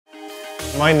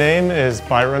My name is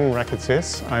Byron.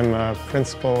 I'm a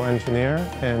principal engineer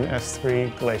in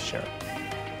S3 Glacier.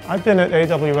 I've been at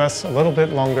AWS a little bit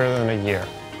longer than a year.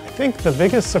 I think the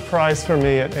biggest surprise for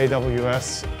me at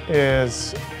AWS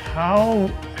is how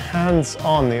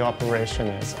hands-on the operation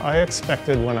is. I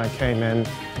expected when I came in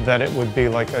that it would be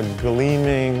like a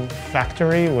gleaming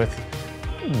factory with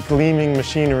gleaming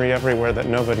machinery everywhere that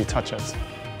nobody touches.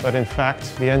 But in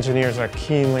fact, the engineers are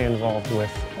keenly involved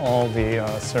with all the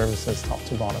services top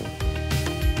to bottom.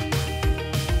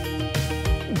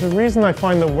 The reason I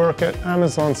find the work at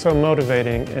Amazon so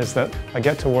motivating is that I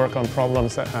get to work on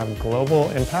problems that have global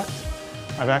impact.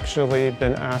 I've actually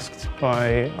been asked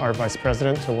by our vice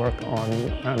president to work on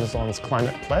Amazon's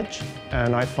climate pledge,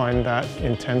 and I find that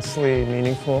intensely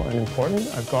meaningful and important.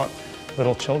 I've got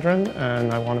little children,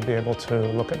 and I want to be able to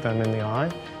look at them in the eye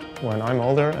when I'm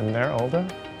older and they're older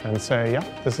and say, yeah,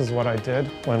 this is what I did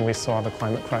when we saw the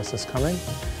climate crisis coming.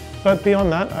 But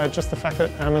beyond that, just the fact that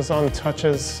Amazon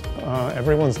touches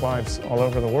everyone's lives all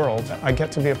over the world, I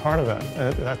get to be a part of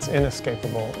that. That's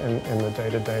inescapable in the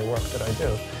day-to-day work that I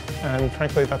do. And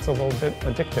frankly, that's a little bit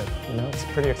addictive. You know, it's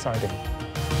pretty exciting.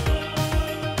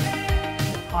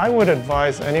 I would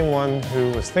advise anyone who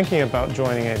was thinking about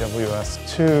joining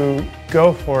AWS to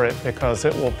go for it because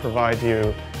it will provide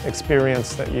you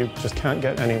experience that you just can't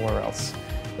get anywhere else.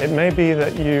 It may be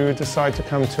that you decide to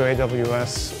come to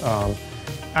AWS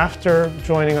after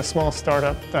joining a small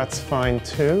startup, that's fine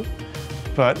too,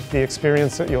 but the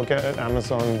experience that you'll get at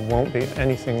Amazon won't be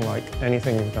anything like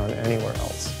anything you've done anywhere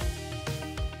else.